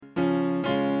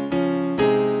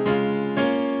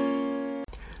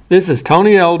This is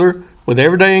Tony Elder with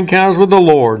Everyday Encounters with the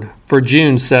Lord for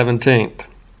June 17th.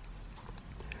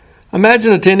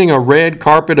 Imagine attending a red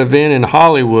carpet event in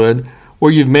Hollywood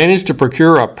where you've managed to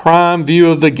procure a prime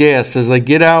view of the guests as they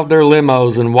get out of their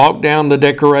limos and walk down the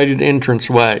decorated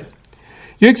entranceway.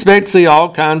 You expect to see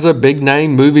all kinds of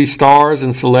big-name movie stars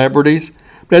and celebrities,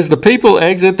 but as the people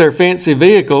exit their fancy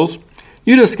vehicles,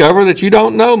 you discover that you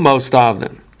don't know most of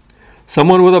them.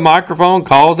 Someone with a microphone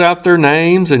calls out their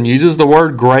names and uses the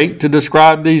word great to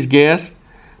describe these guests,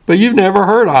 but you've never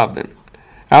heard of them.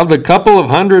 Out of the couple of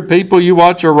hundred people you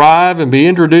watch arrive and be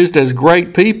introduced as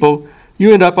great people,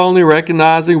 you end up only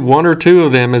recognizing one or two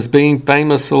of them as being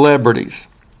famous celebrities.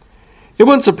 It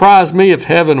wouldn't surprise me if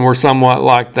heaven were somewhat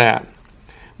like that.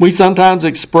 We sometimes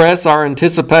express our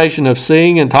anticipation of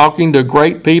seeing and talking to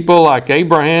great people like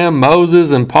Abraham,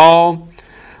 Moses, and Paul,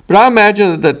 but I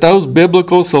imagine that those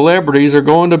biblical celebrities are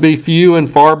going to be few and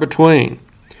far between.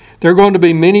 There are going to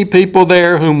be many people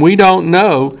there whom we don't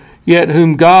know, yet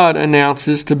whom God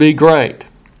announces to be great.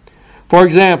 For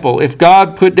example, if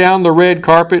God put down the red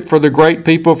carpet for the great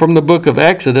people from the book of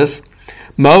Exodus,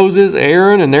 Moses,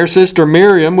 Aaron, and their sister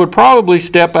Miriam would probably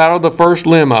step out of the first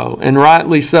limo, and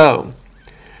rightly so.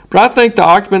 But I think the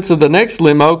occupants of the next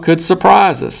limo could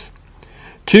surprise us.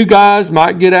 Two guys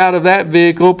might get out of that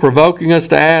vehicle, provoking us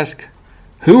to ask,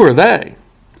 who are they?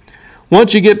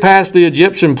 Once you get past the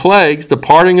Egyptian plagues, the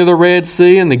parting of the Red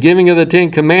Sea, and the giving of the Ten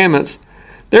Commandments,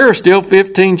 there are still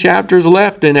 15 chapters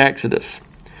left in Exodus.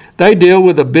 They deal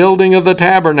with the building of the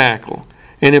tabernacle,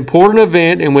 an important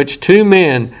event in which two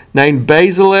men named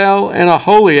Bezalel and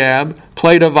Aholiab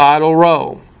played a vital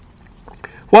role.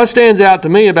 What stands out to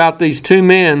me about these two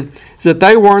men is that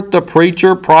they weren't the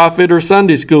preacher, prophet, or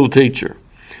Sunday school teacher.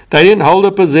 They didn't hold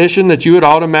a position that you would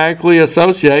automatically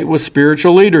associate with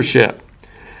spiritual leadership.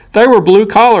 They were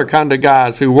blue-collar kind of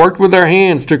guys who worked with their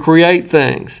hands to create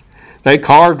things. They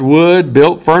carved wood,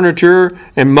 built furniture,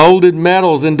 and molded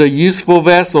metals into useful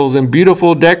vessels and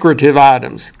beautiful decorative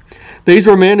items. These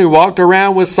were men who walked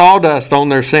around with sawdust on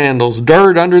their sandals,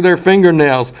 dirt under their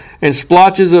fingernails, and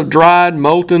splotches of dried,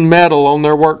 molten metal on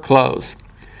their work clothes.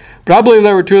 But I believe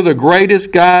they were two of the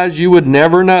greatest guys you would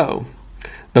never know.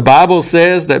 The Bible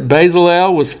says that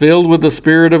Bezalel was filled with the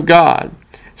Spirit of God.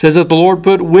 It says that the Lord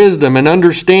put wisdom and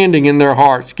understanding in their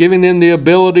hearts, giving them the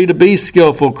ability to be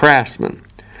skillful craftsmen.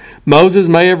 Moses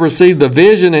may have received the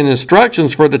vision and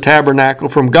instructions for the tabernacle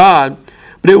from God,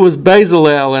 but it was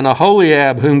Bezalel and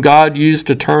Aholiab whom God used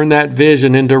to turn that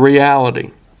vision into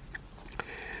reality.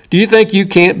 Do you think you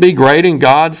can't be great in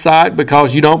God's sight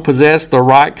because you don't possess the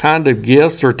right kind of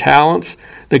gifts or talents,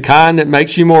 the kind that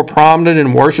makes you more prominent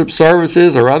in worship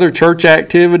services or other church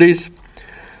activities?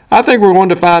 I think we're going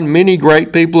to find many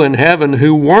great people in heaven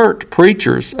who weren't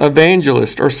preachers,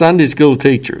 evangelists, or Sunday school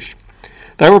teachers.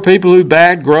 They were people who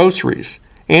bagged groceries,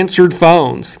 answered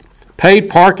phones, paid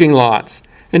parking lots,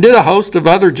 and did a host of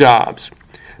other jobs.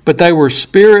 But they were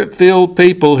Spirit-filled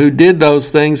people who did those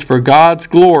things for God's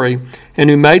glory and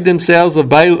who made themselves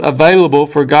available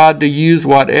for God to use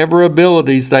whatever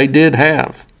abilities they did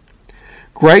have.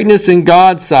 Greatness in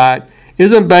God's sight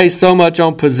isn't based so much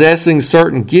on possessing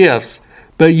certain gifts,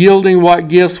 but yielding what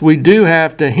gifts we do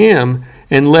have to Him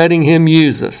and letting Him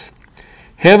use us.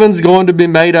 Heaven's going to be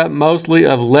made up mostly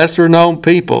of lesser-known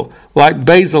people like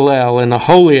Bezalel and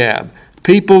Aholiab,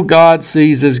 people God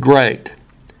sees as great.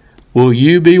 Will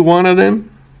you be one of them?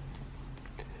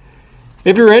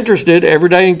 If you're interested,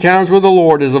 Everyday Encounters with the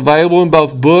Lord is available in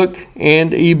both book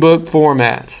and ebook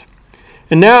formats.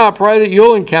 And now I pray that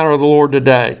you'll encounter the Lord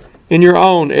today in your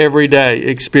own everyday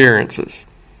experiences.